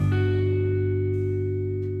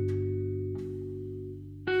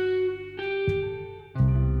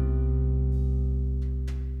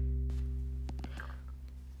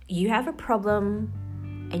have a problem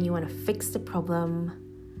and you want to fix the problem,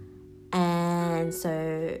 and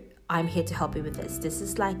so I'm here to help you with this. This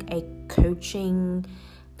is like a coaching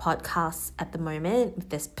podcast at the moment with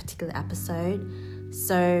this particular episode.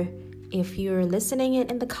 So if you're listening it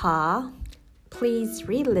in the car, please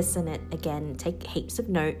re-listen it again. Take heaps of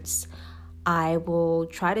notes. I will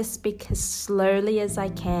try to speak as slowly as I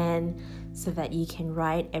can so that you can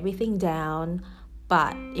write everything down.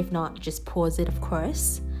 But if not, just pause it, of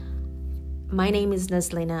course. My name is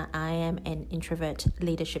Nazlina. I am an introvert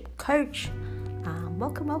leadership coach.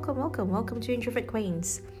 Welcome to Introvert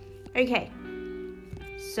Queens. Okay,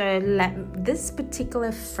 so this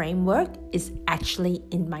particular framework is actually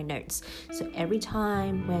in my notes. So every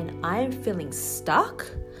time when I'm feeling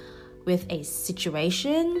stuck with a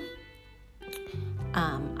situation,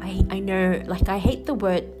 I know, like, I hate the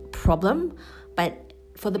word problem, but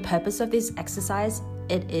for the purpose of this exercise,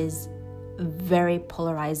 it is very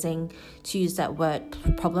polarizing to use that word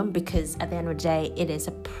problem, because at the end of the day, it is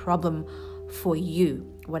a problem for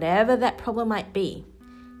you. Whatever that problem might be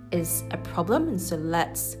is a problem, and so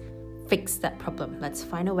let's fix that problem. Let's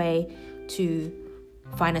find a way to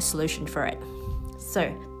find a solution for it.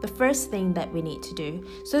 So the first thing that we need to do,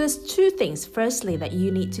 so there's two things firstly that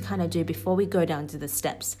you need to kind of do before we go down to the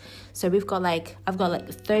steps. So I've got like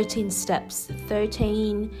 13 steps,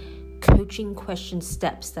 13 coaching question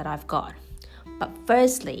steps that I've got. But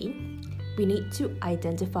firstly, we need to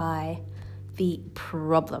identify the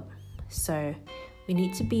problem. So we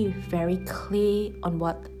need to be very clear on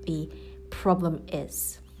what the problem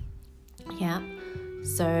is. Yeah.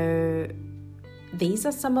 So these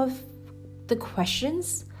are some of the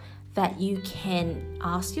questions that you can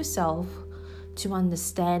ask yourself to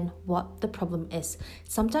understand what the problem is.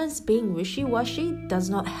 Sometimes being wishy-washy does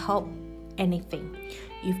not help anything.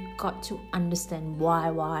 You've got to understand why.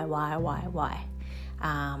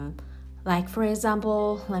 Like, for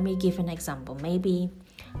example, let me give an example. Maybe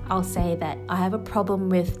I'll say that I have a problem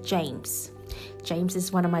with James. James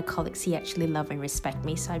is one of my colleagues. He actually love and respect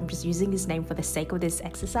me, so I'm just using his name for the sake of this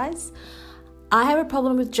exercise. I have a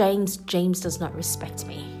problem with James. James does not respect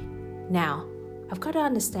me. Now, I've got to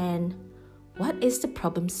understand, what is the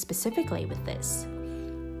problem specifically with this?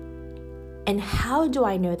 And how do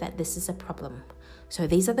I know that this is a problem? So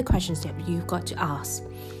these are the questions that you've got to ask.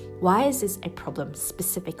 Why is this a problem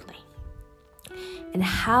specifically? And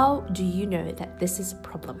how do you know that this is a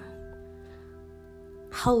problem?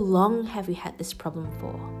 How long have you had this problem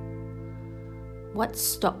for? What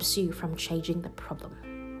stops you from changing the problem?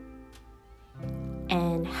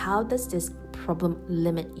 And how does this problem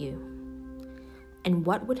limit you? And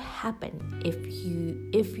what would happen if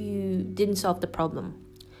you didn't solve the problem?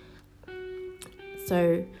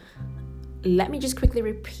 So let me just quickly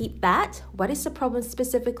repeat that. What is the problem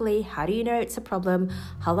specifically? How do you know it's a problem?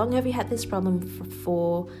 How long have you had this problem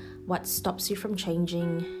for? What stops you from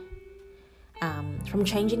changing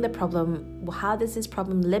the problem? How does this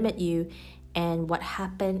problem limit you? And what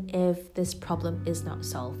happened if this problem is not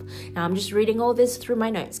solved? Now, I'm just reading all this through my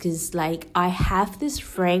notes because, like, I have this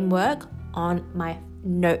framework on my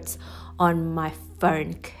notes on my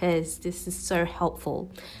phone because this is so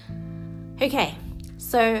helpful. Okay,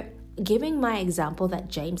 so giving my example that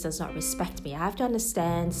James does not respect me, I have to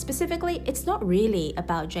understand specifically it's not really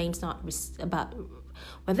about James about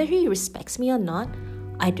whether he respects me or not.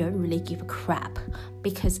 I don't really give a crap,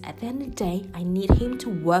 because at the end of the day, I need him to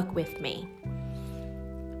work with me.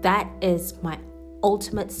 That is my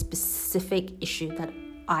ultimate specific issue that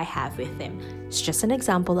I have with him. It's just an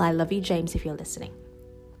example. I love you, James, if you're listening.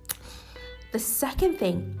 The second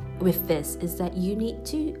thing with this is that you need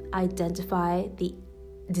to identify the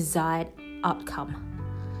desired outcome.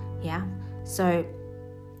 Yeah. So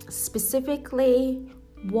specifically,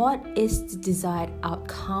 what is the desired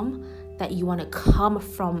outcome that you want to come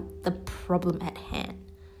from the problem at hand?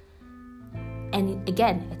 And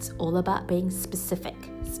again, it's all about being specific.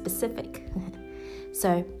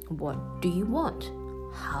 So what do you want?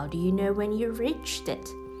 How do you know when you reached it?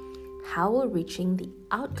 How will reaching the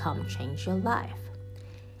outcome change your life?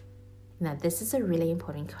 Now, this is a really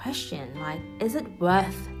important question. Like, is it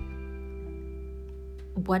worth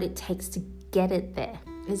what it takes to get it there?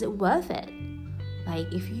 Is it worth it? Like,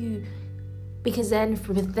 because then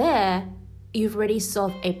from there, you've already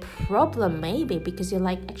solved a problem, maybe, because you're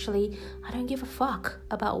like, actually, I don't give a fuck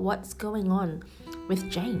about what's going on with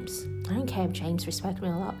James. I don't care if James respects me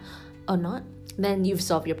a lot or not. Then you've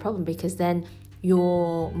solved your problem, because then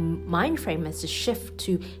your mind frame has to shift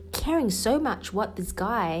to caring so much what this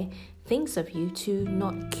guy thinks of you to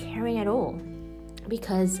not caring at all.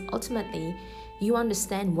 Because ultimately, You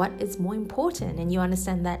understand what is more important, and you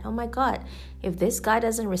understand that, oh my God, if this guy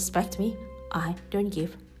doesn't respect me, I don't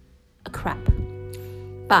give a crap.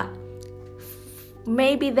 But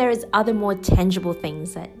maybe there is other more tangible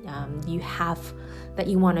things that you have that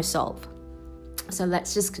you want to solve. So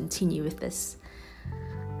let's just continue with this.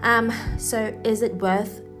 So is it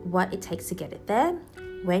worth what it takes to get it there?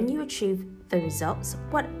 When you achieve the results,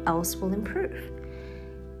 what else will improve?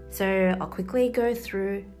 So I'll quickly go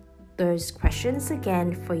through those questions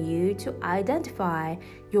again for you to identify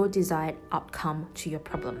your desired outcome to your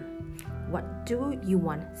problem. What do you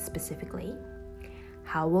want specifically?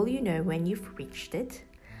 How will you know when you've reached it?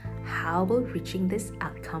 How will reaching this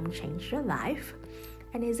outcome change your life?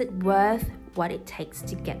 And is it worth what it takes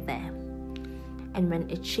to get there? And when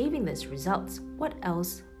achieving those results, what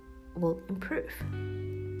else will improve?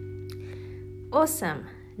 Awesome.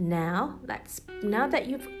 Now that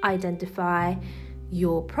you've identified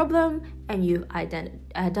your problem and you've identify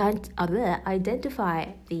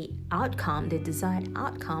the outcome, the desired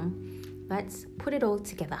outcome, let's put it all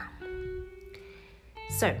together.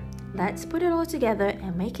 So let's put it all together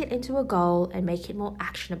and make it into a goal and make it more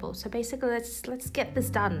actionable. So basically, let's get this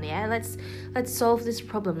done. Yeah, let's solve this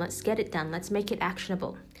problem. Let's get it done. Let's make it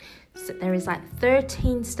actionable. So there is like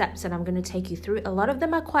 13 steps that I'm going to take you through. A lot of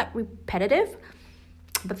them are quite repetitive,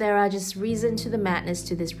 but there are just reason to the madness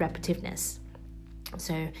to this repetitiveness.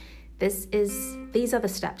 So these are the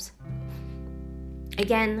steps.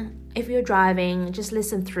 Again, if you're driving, just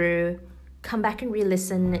listen through. Come back and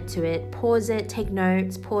re-listen to it, pause it, take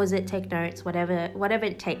notes, whatever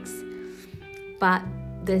it takes. But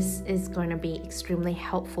this is going to be extremely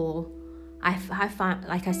helpful. I find,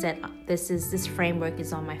 like I said, this framework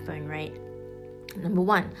is on my phone, right? Number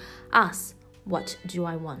 1, ask, what do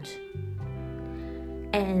I want?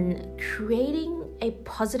 And creating a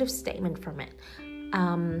positive statement from it.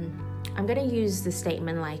 I'm going to use the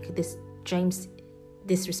statement like this: James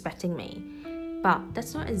disrespecting me. But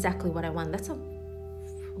that's not exactly what I want.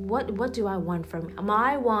 What do I want from him?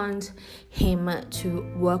 I want him to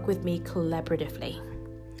work with me collaboratively,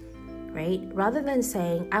 right? Rather than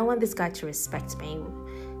saying, I want this guy to respect me,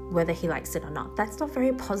 whether he likes it or not. That's not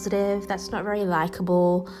very positive. That's not very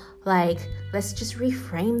likable. Like, let's just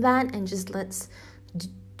reframe that and just let's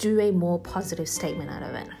do a more positive statement out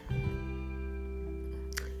of it.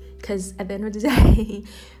 Because at the end of the day,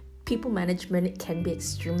 people management can be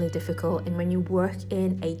extremely difficult, and when you work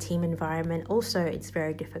in a team environment also, it's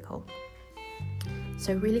very difficult.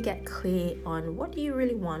 So really get clear on what you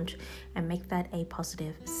really want and make that a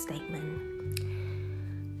positive statement.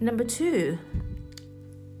 Number 2,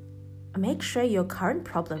 make sure your current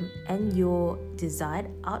problem and your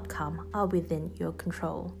desired outcome are within your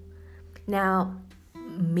control. Now,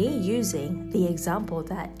 me using the example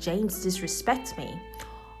that James disrespects me,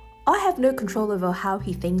 I have no control over how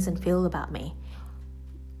he thinks and feels about me.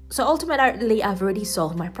 So ultimately, I've already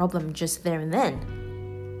solved my problem just there and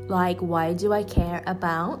then. Like, why do I care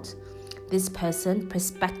about this person's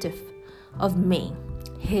perspective of me,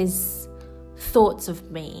 his thoughts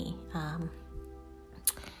of me?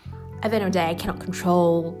 At the end of the day, I cannot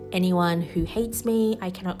control anyone who hates me.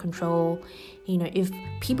 I cannot control, if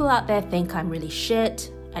people out there think I'm really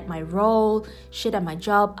shit at my role, shit at my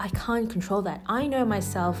job, I can't control that. I know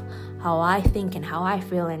myself, how I think and how I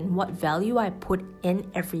feel and what value I put in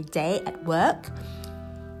every day at work.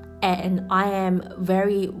 And I am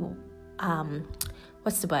very,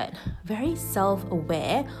 very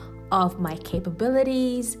self-aware of my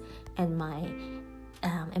capabilities and my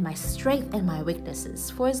strength and my weaknesses.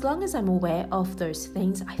 For as long as I'm aware of those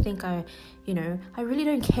things, I think I really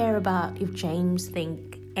don't care about if James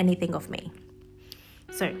think anything of me.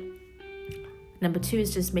 So, number 2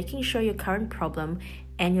 is just making sure your current problem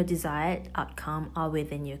and your desired outcome are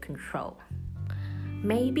within your control.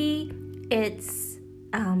 Maybe it's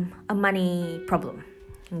a money problem,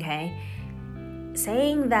 okay?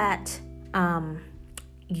 Saying that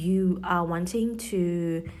you are wanting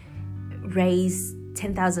to raise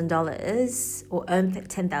 $10,000 or earn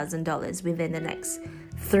 $10,000 within the next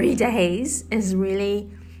 3 days is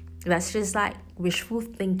really, that's just like wishful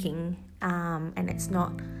thinking. And it's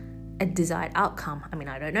not a desired outcome. I mean,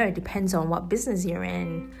 I don't know. It depends on what business you're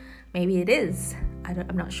in. Maybe it is.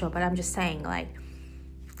 I'm not sure, but I'm just saying, like,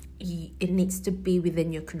 it needs to be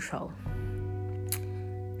within your control.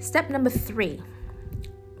 Step number 3,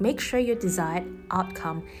 make sure your desired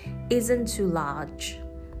outcome isn't too large.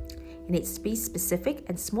 It needs to be specific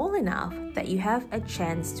and small enough that you have a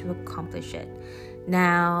chance to accomplish it.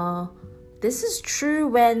 Now, this is true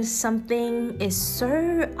when something is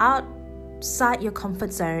so outside your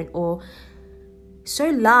comfort zone, or so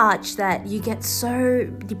large that you get so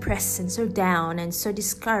depressed and so down and so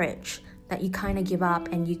discouraged that you kind of give up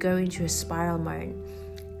and you go into a spiral mode.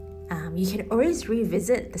 You can always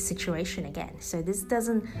revisit the situation again. So this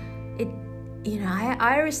doesn't,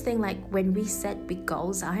 I always think like when we set big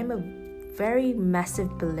goals, I'm a very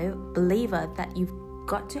massive believer that you've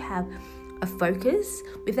got to have a focus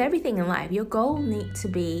with everything in life. Your goal needs to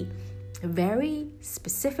be very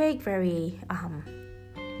specific, very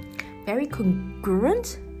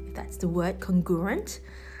congruent, if that's the word, congruent.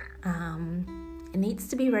 It needs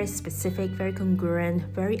to be very specific, very congruent,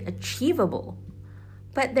 very achievable.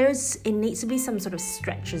 But it needs to be some sort of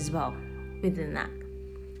stretch as well within that.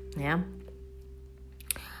 Yeah.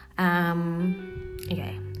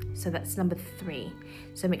 Okay, so that's number 3.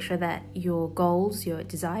 So make sure that your goals, your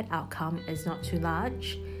desired outcome is not too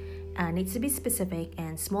large. Needs to be specific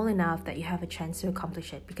and small enough that you have a chance to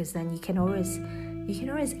accomplish it, because then you can always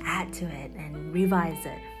add to it and revise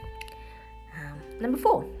it. Number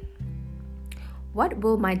 4, what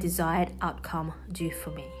will my desired outcome do for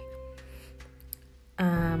me?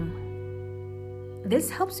 This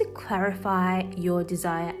helps you clarify your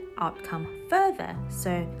desired outcome further.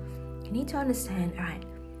 So you need to understand, all right,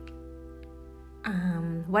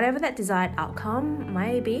 whatever that desired outcome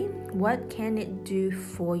might be, what can it do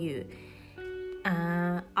for you?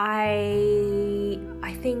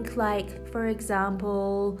 I think, like, for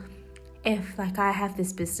example, if like I have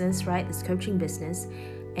this business, right, this coaching business,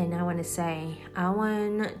 and I want to say I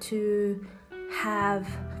want to have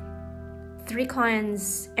 3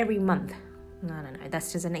 clients every month. No,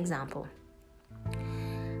 that's just an example.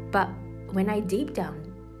 But when I deeper,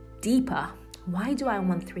 why do I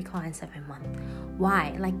want 3 clients every month?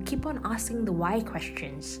 Why? Like, keep on asking the why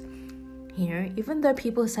questions. Even though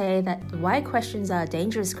people say that the why questions are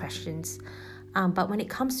dangerous questions, but when it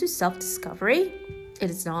comes to self-discovery, it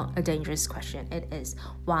is not a dangerous question. It is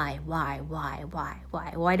why? Why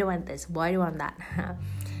do I want this? Why do I want that?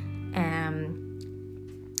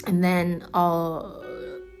 And then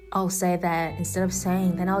I'll say that instead of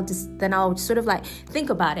saying, then I'll sort of like think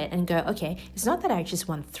about it and go, okay, it's not that I just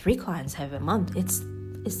want 3 clients every month. It's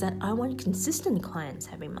that I want consistent clients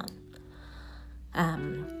every month.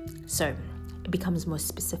 So it becomes more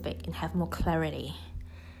specific and have more clarity.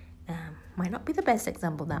 Might not be the best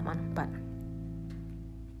example, that one, but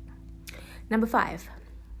number 5,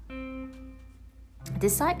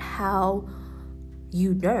 decide how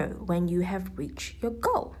you know when you have reached your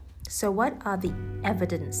goal. So what are the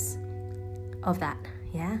evidence of that?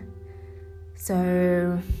 Yeah.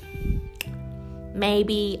 So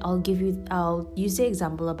maybe I'll use the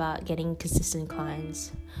example about getting consistent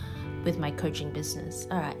clients with my coaching business.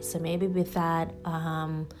 All right. So maybe with that,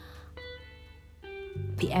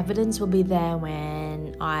 the evidence will be there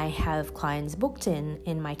when I have clients booked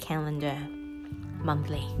in my calendar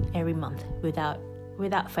monthly, every month, without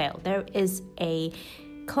fail. There is a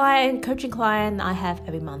coaching client I have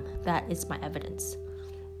every month. That is my evidence.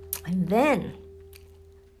 And then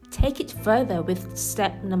take it further with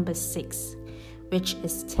step number 6, which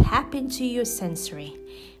is tap into your sensory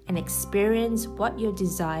and experience what your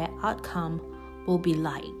desired outcome will be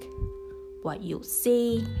like. What you'll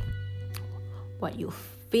see, what you'll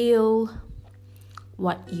feel,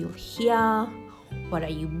 what you'll hear, what are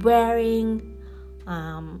you wearing.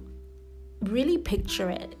 Really picture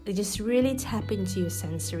it. Just really tap into your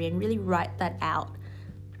sensory and really write that out.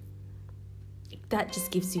 That just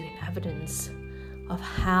gives you evidence of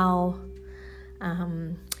how,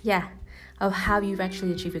 of how you've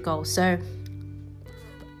actually achieved your goal. So,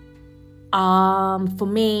 for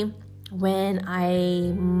me, when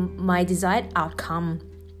my desired outcome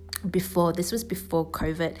before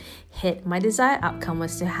COVID hit, my desired outcome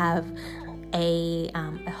was to have a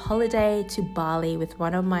holiday to Bali with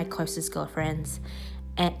one of my closest girlfriends.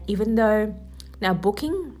 And even though now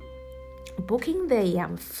booking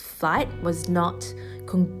the flight was not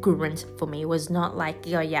congruent for me, was not like,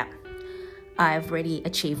 I've already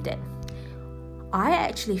achieved it. I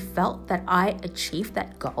actually felt that I achieved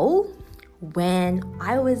that goal when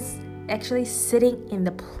I was actually sitting in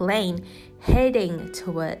the plane heading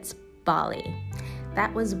towards Bali.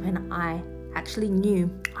 That was when I actually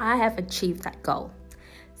knew I have achieved that goal.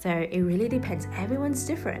 So it really depends. Everyone's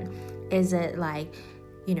different. Is it like,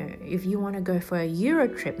 if you want to go for a Euro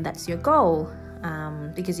trip, that's your goal,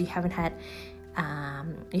 because you haven't had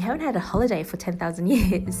a holiday for 10,000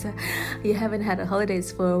 years. You haven't had a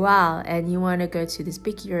holidays for a while, and you want to go to this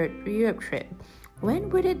big Europe trip. When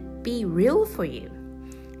would it be real for you?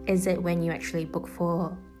 Is it when you actually book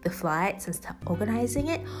for the flights and start organizing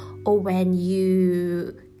it, or when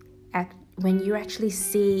you actually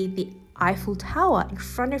see the Eiffel Tower in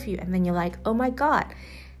front of you, and then you're like, oh my God,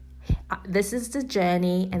 this is the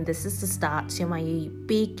journey and this is the start to my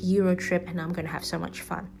big Euro trip, and I'm going to have so much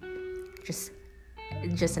fun. Just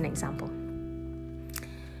an example.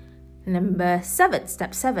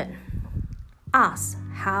 Step 7. Ask,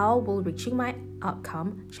 how will reaching my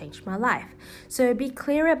outcome change my life? So be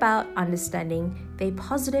clear about understanding the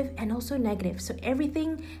positive and also negative. So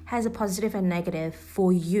everything has a positive and negative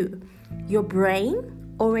for you. Your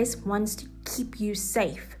brain always wants to keep you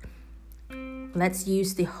safe. Let's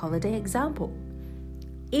use the holiday example.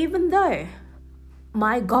 Even though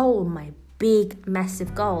my goal, my big,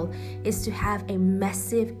 massive goal is to have a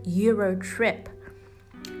massive Euro trip,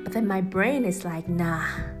 but then my brain is like, nah,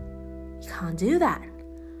 you can't do that.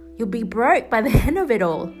 You'll be broke by the end of it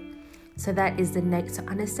all. So that is so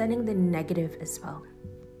understanding the negative as well.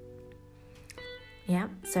 Yeah,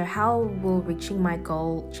 so how will reaching my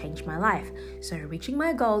goal change my life? So reaching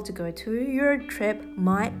my goal to go to a Euro trip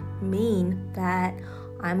might mean that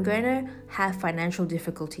I'm going to have financial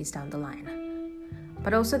difficulties down the line.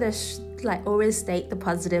 But also there's always state the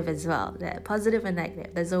positive as well. The positive and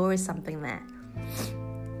negative. There's always something there.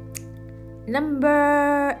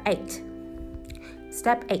 Number 8.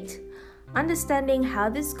 Step 8. Understanding how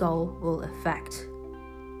this goal will affect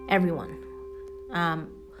everyone.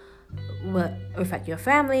 Will affect your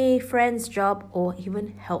family, friends, job, or even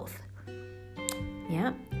health.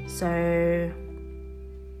 Yeah. So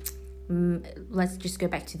let's just go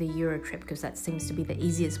back to the Euro trip, because that seems to be the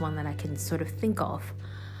easiest one that I can sort of think of.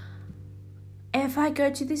 If I go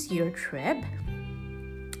to this Euro trip,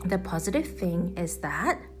 the positive thing is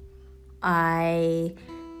that I'll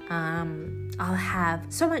have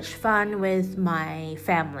so much fun with my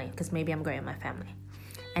family, because maybe I'm going with my family,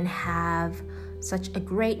 and have such a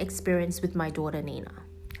great experience with my daughter Nina,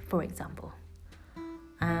 for example.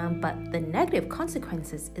 But the negative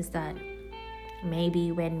consequences is that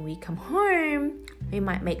maybe when we come home, we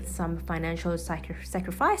might make some financial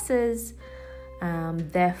sacrifices.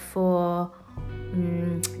 Therefore,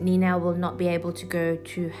 Nina will not be able to go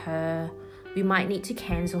to her. We might need to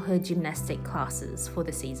cancel her gymnastic classes for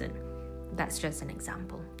the season. That's just an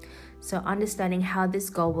example. So understanding how this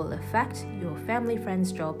goal will affect your family,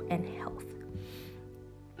 friends, job, and health.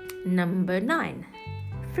 Number 9.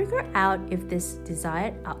 Figure out if this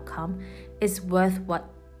desired outcome is worth what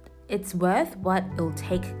it'll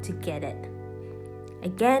take to get it.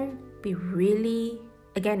 Again,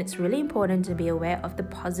 it's really important to be aware of the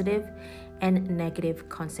positive and negative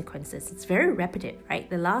consequences. It's very repetitive, right?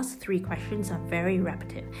 The last 3 questions are very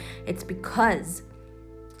repetitive. It's because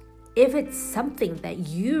if it's something that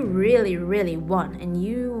you really, really want, and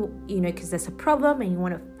you know, because there's a problem and you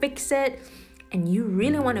want to fix it, and you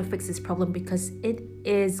really want to fix this problem because it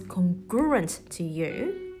is congruent to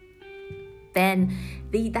you, then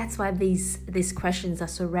that's why these questions are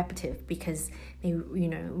so repetitive, because you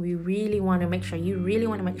really want to make sure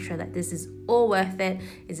that this is all worth it,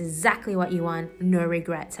 is exactly what you want, no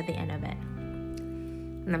regrets at the end of it.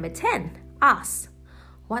 Number 10, ask,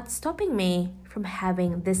 what's stopping me from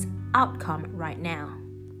having this outcome right now?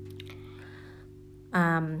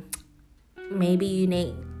 Maybe you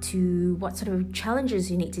need to, what sort of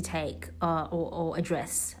challenges you need to take or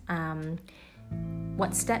address.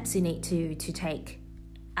 What steps you need to take.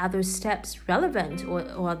 Are those steps relevant, or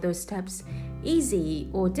are those steps easy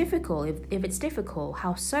or difficult? If it's difficult,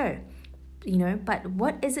 how so? But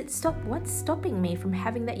what's stopping me from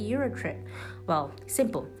having that Euro trip? Well,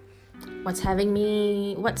 simple. What's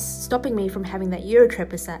stopping me from having that Euro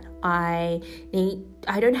trip is that I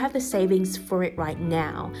don't have the savings for it right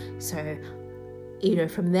now. So,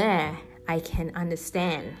 from there, I can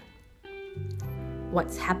understand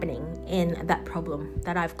what's happening in that problem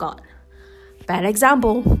that I've got. Bad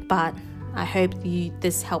example, but I hope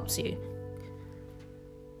this helps you.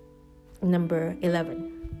 Number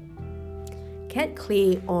 11. Get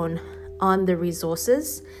clear on the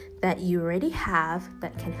resources that you already have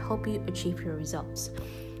that can help you achieve your results.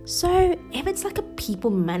 So if it's like a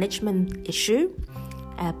people management issue,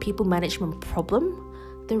 a people management problem,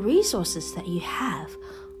 the resources that you have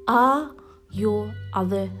are your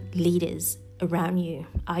other leaders around you,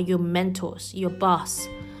 are your mentors, your boss,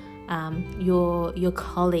 your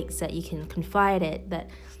colleagues that you can confide in,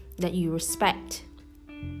 that you respect.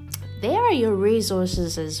 They are your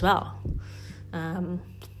resources as well.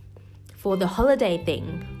 For the holiday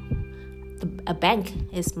thing, a bank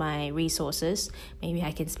is my resources. Maybe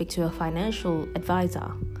I can speak to a financial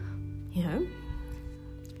advisor,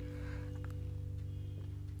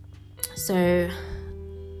 So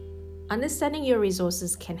understanding your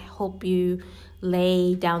resources can help you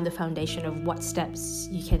lay down the foundation of what steps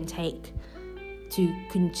you can take to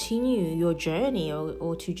continue your journey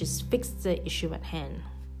or to just fix the issue at hand.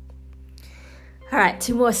 All right,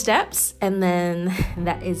 2 more steps, and then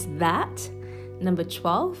that is that. Number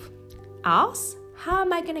 12, ask, how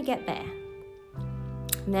am I going to get there?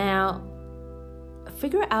 Now,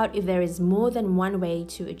 figure out if there is more than one way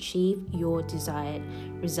to achieve your desired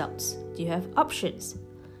results. Do you have options?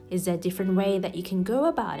 Is there a different way that you can go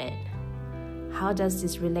about it? How does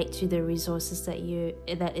this relate to the resources that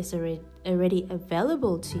is already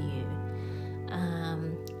available to you?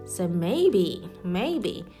 So maybe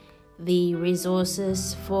the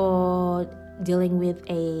resources for dealing with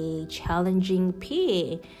a challenging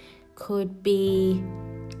peer could be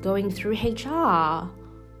going through HR,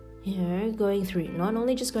 not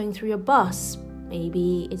only just going through your boss.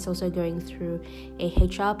 Maybe it's also going through a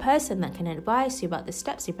HR person that can advise you about the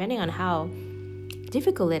steps, depending on how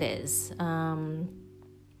difficult it is. That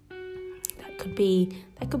could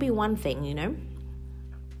be one thing,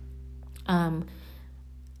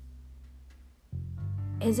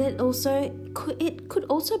 It could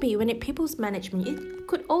also be when people's management. It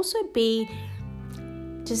could also be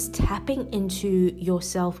just tapping into your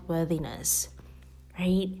self-worthiness,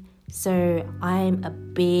 right? So I'm a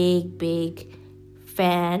big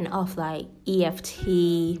fan of like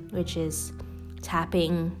EFT, which is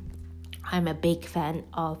tapping. I'm a big fan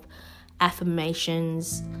of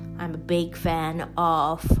affirmations. I'm a big fan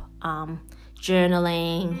of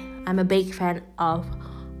journaling. I'm a big fan of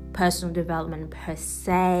personal development per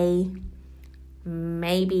se.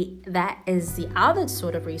 Maybe that is the other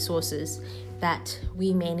sort of resources that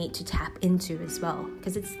we may need to tap into as well,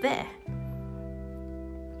 because it's there.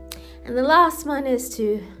 And the last one is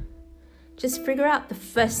to just figure out the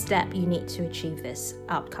first step you need to achieve this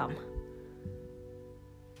outcome.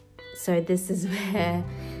 So this is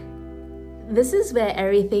where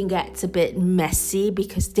everything gets a bit messy,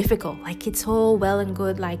 because difficult. Like, it's all well and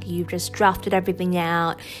good, like you've just drafted everything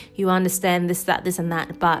out, you understand this, and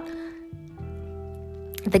that, but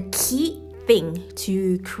the key thing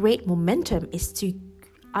to create momentum is to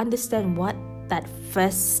understand what that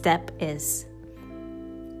first step is.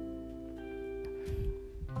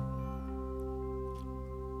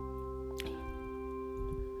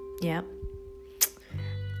 Yeah.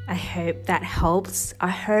 I hope that helps. I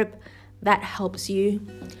hope that helps you.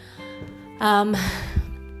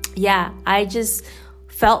 I just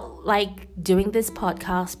felt like doing this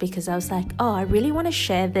podcast because I was like, I really want to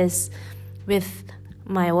share this with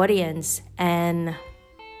my audience, and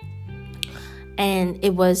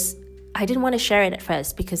it was, I didn't want to share it at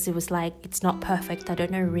first because it was like, it's not perfect. I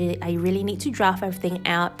don't know, I really need to draft everything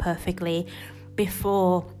out perfectly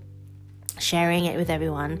before sharing it with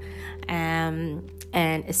everyone. And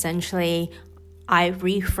essentially I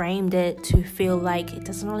reframed it to feel like it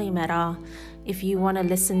doesn't really matter if you want to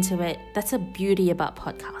listen to it. That's a beauty about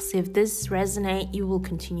podcasts. If this resonates, you will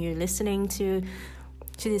continue listening to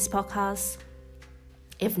this podcast.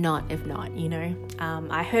 If not,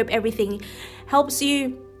 I hope everything helps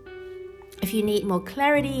you. If you need more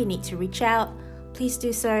clarity, you need to reach out, please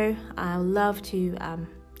do so. I would love to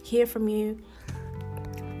hear from you.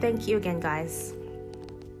 Thank you again, guys.